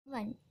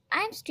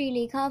I'm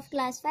SHRELEKHA of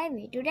class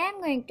 5A. Today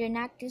I'm going to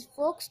enact this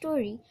folk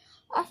story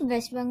of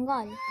West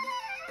Bengal.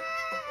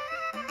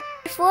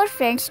 Four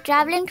friends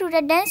traveling through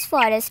the dense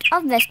forest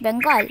of West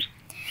Bengal.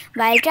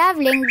 While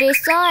traveling, they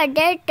saw a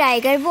dead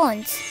tiger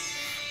bones,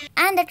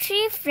 and the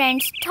three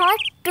friends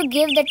thought to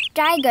give the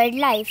tiger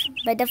life,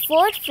 but the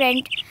fourth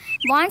friend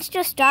wants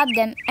to stop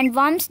them and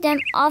warns them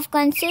of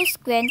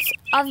consequence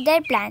of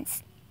their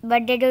plans.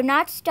 But they do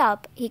not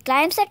stop. He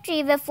climbs a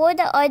tree before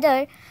the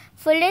other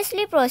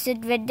foolishly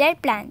proceed with their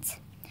plans.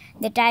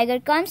 The tiger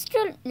comes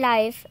to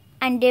life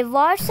and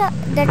devours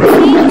the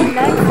three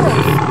blood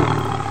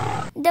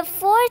force. The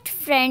fourth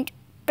friend,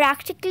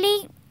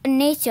 practically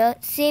nature,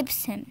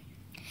 saves him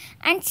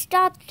and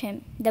stops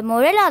him. The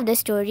moral of the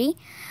story: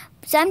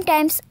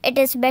 sometimes it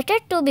is better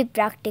to be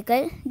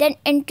practical than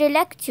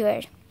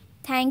intellectual.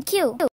 Thank you.